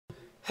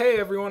Hey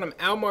everyone, I'm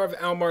Almar of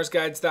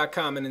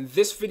almarsguides.com, and in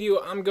this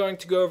video I'm going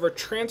to go over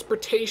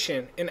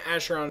transportation in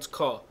Asheron's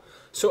Call.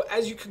 So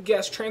as you could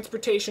guess,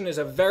 transportation is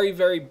a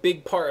very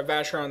big part of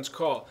Asheron's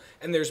Call,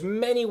 and there's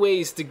many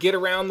ways to get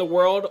around the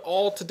world,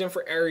 all to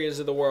different areas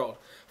of the world.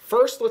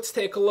 First, let's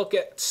take a look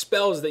at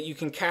spells that you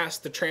can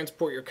cast to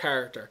transport your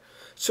character.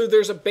 So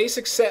there's a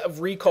basic set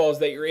of recalls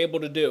that you're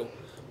able to do.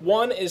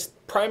 One is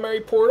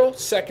primary portal,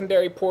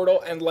 secondary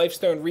portal, and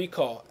lifestone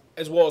recall,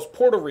 as well as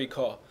portal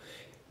recall.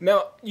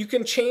 Now, you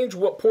can change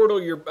what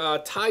portal you're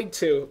tied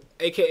to,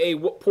 aka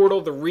what portal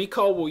the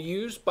recall will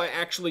use, by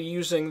actually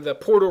using the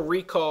portal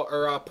recall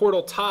or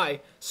portal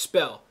tie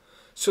spell.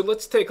 So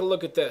let's take a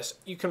look at this.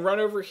 You can run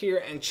over here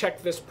and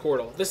check this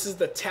portal. This is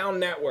the town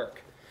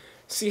network.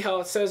 See how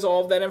it says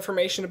all of that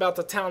information about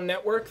the town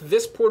network?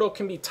 This portal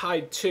can be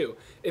tied to.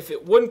 If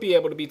it wouldn't be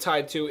able to be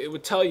tied to, it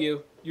would tell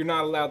you you're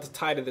not allowed to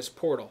tie to this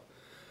portal.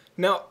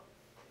 Now,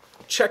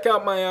 check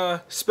out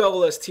my spell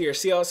list here.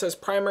 See how it says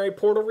primary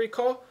portal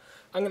recall?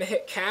 I'm going to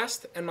hit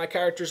cast, and my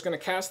character is going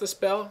to cast the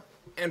spell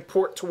and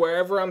port to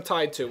wherever I'm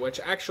tied to, which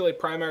actually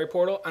primary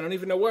portal, I don't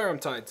even know where I'm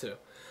tied to.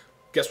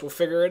 Guess we'll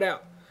figure it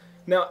out.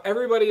 Now,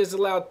 everybody is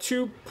allowed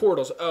 2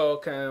 portals. Oh,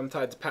 okay, I'm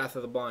tied to Path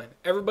of the Blind.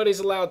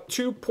 Everybody's allowed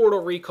 2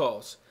 portal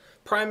recalls,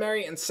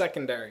 primary and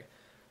secondary.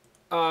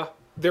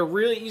 They're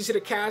really easy to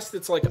cast.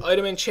 It's like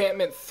item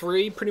enchantment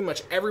 3. Pretty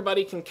much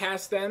everybody can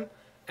cast them,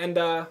 and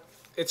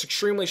it's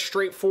extremely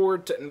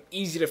straightforward and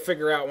easy to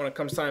figure out when it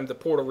comes time to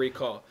portal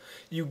recall.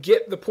 You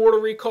get the portal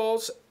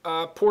recalls,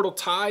 portal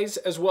ties,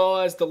 as well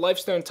as the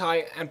lifestone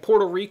tie and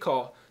portal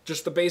recall,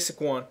 just the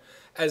basic one,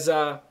 as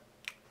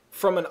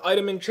from an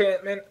item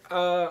enchantment,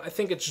 I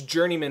think it's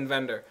Journeyman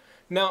Vendor.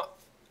 Now,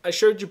 I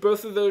showed you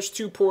both of those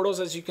 2 portals.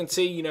 As you can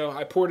see,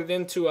 I ported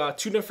into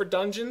 2 different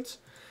dungeons.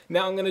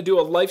 Now I'm going to do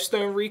a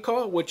lifestone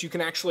recall, which you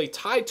can actually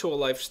tie to a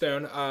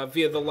lifestone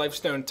via the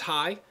lifestone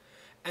tie.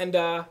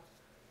 And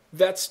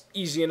that's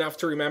easy enough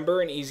to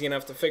remember and easy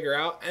enough to figure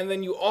out. And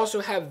then you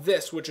also have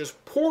this, which is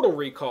portal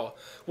recall,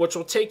 which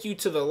will take you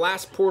to the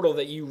last portal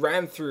that you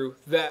ran through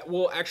that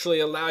will actually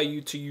allow you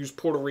to use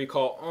portal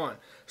recall on.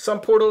 Some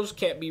portals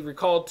can't be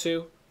recalled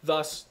to,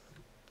 thus,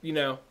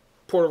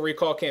 portal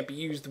recall can't be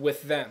used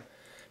with them.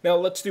 Now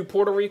let's do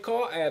portal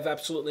recall. I have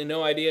absolutely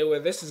no idea where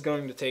this is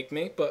going to take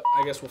me, but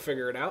I guess we'll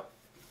figure it out.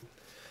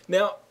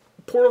 Now,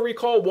 portal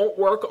recall won't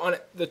work on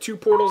the 2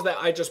 portals that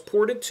I just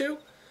ported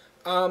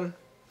to.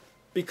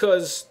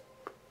 Because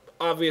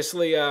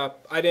obviously I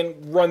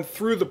didn't run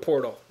through the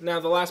portal. Now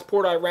the last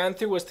portal I ran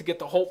through was to get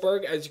the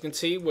Holtberg, as you can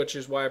see, which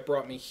is why it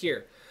brought me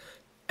here.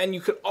 And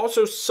you could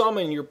also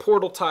summon your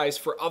portal ties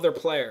for other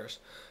players.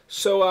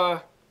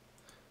 So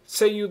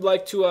say you'd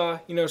like to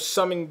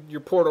summon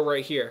your portal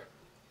right here.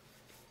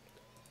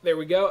 There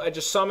we go. I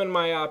just summoned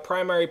my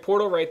primary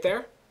portal right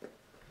there.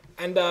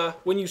 And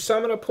when you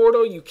summon a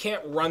portal, you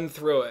can't run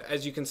through it,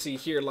 as you can see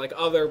here, like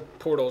other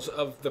portals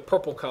of the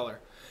purple color.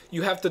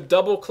 You have to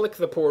double click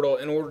the portal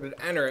in order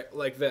to enter it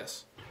like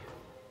this.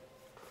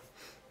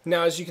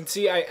 Now, as you can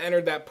see, I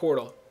entered that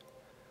portal.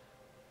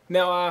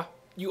 Now,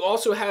 you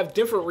also have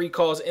different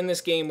recalls in this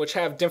game which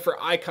have different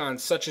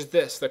icons, such as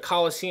this, the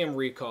Coliseum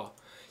recall.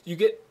 You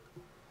get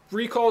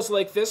recalls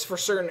like this for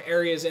certain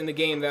areas in the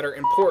game that are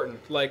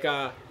important, like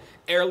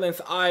Airlinth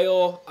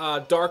Isle,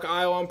 Dark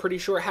Isle, I'm pretty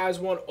sure has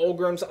one,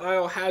 Olgrim's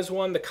Isle has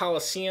one, the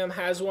Coliseum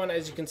has one,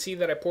 as you can see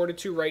that I ported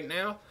to right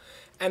now.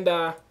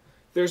 And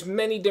there's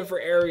many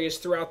different areas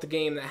throughout the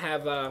game that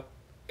have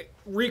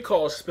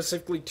recalls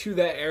specifically to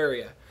that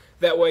area.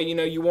 That way,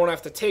 you won't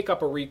have to take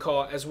up a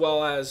recall, as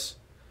well as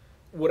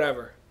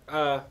whatever.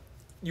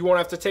 You won't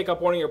have to take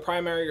up one of your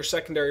primary or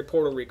secondary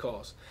portal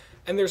recalls.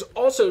 And there's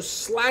also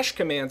slash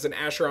commands in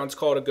Asheron's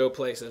Call to go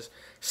places.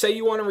 Say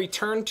you want to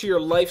return to your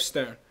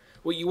lifestone.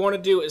 What you want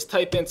to do is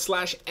type in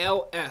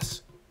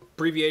 /LS,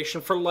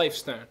 abbreviation for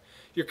lifestone.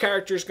 Your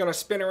character is going to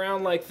spin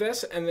around like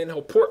this, and then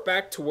he'll port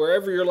back to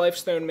wherever your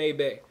lifestone may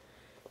be.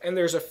 And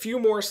there's a few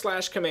more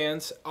slash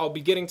commands. I'll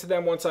be getting to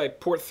them once I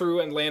port through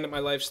and land at my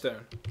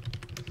lifestone.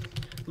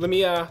 Let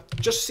me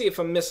just see if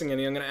I'm missing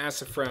any. I'm going to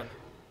ask a friend.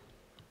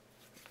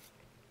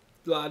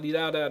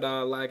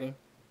 La-di-da-da-da, lagging.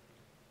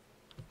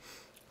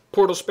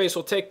 Portal space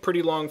will take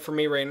pretty long for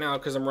me right now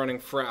because I'm running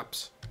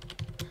fraps.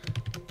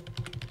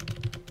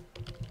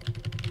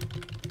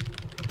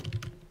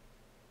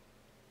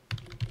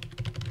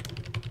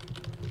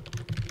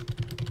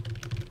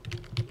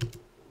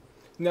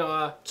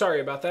 No,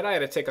 sorry about that. I had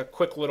to take a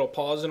quick little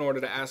pause in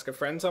order to ask a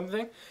friend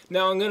something.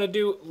 Now I'm going to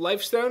do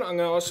Lifestone. I'm going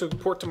to also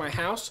port to my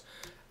house.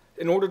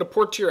 In order to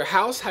port to your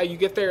house, how you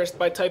get there is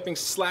by typing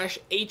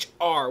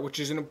 /HR, which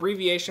is an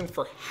abbreviation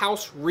for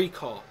House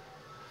Recall.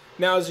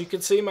 Now, as you can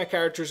see, my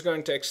character is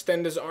going to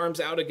extend his arms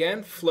out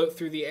again, float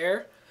through the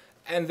air,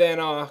 and then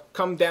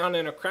come down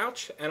in a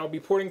crouch, and I'll be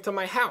porting to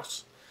my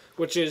house,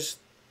 which is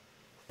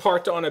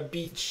parked on a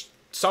beach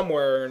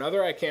somewhere or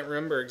another. I can't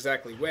remember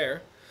exactly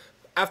where.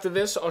 After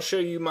this, I'll show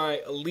you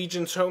my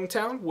Allegiance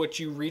hometown, which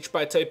you reach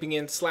by typing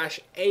in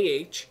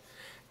 /AH.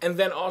 And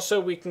then also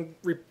we can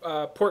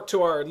port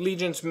to our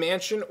Allegiance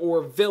mansion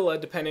or villa,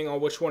 depending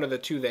on which one of the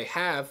 2 they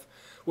have,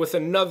 with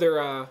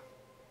another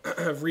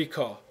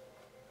recall.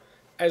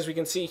 As we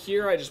can see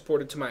here, I just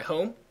ported to my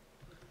home.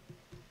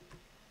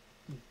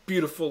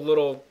 Beautiful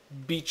little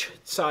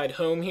beachside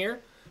home here.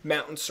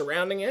 Mountains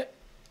surrounding it.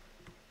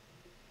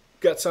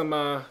 Got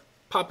some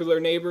popular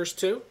neighbors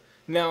too.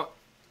 Now,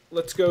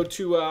 let's go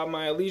to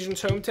my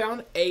Allegiance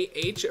hometown.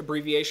 AH,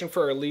 abbreviation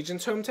for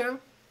Allegiance hometown.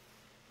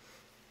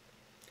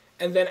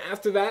 And then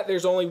after that,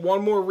 there's only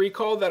one more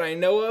recall that I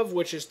know of,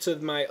 which is to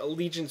my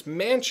Allegiance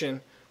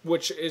mansion,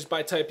 which is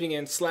by typing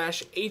in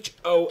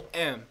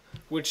 /HOM,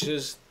 which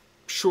is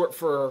short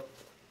for,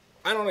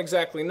 I don't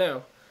exactly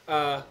know,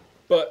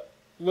 but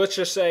let's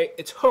just say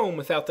it's home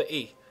without the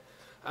E.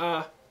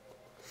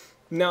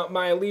 Now,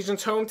 my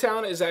Allegiance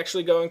hometown is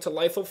actually going to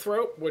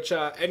Lythilthroat, which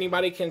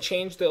anybody can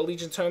change the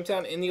Allegiance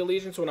hometown in the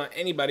Allegiance. Well, not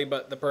anybody,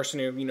 but the person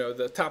who, you know,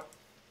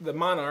 the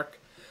monarch,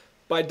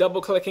 by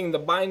double-clicking the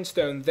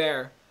bindstone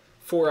there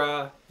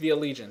for the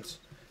Allegiance.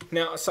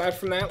 Now, aside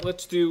from that,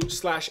 let's do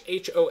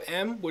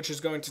 /HOM, which is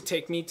going to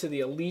take me to the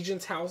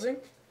Allegiance housing.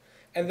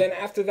 And then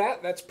after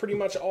that, that's pretty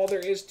much all there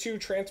is to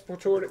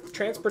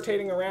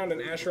transportating around in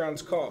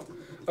Asheron's Call.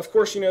 Of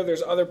course, you know,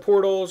 there's other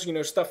portals, you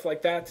know, stuff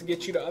like that to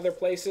get you to other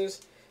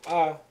places.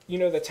 You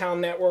know, the town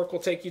network will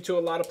take you to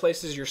a lot of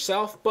places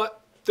yourself,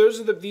 but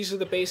these are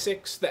the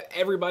basics that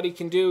everybody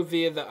can do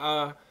via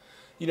the,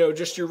 you know,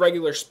 just your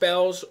regular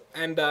spells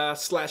and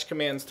 /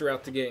 commands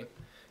throughout the game.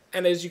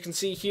 And as you can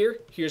see here,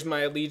 here's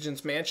my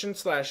Allegiance mansion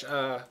 /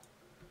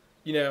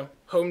 you know,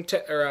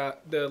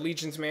 the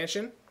Allegiance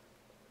mansion.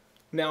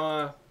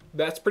 Now,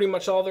 that's pretty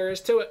much all there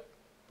is to it.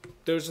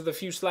 Those are the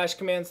few /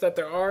 commands that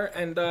there are,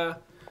 and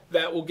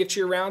that will get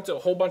you around to a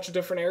whole bunch of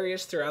different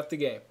areas throughout the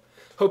game.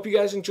 Hope you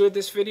guys enjoyed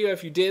this video.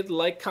 If you did,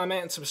 like,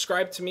 comment, and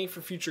subscribe to me for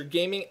future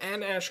gaming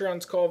and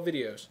Asheron's Call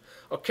videos.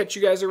 I'll catch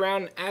you guys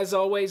around, and as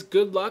always,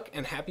 good luck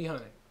and happy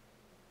hunting.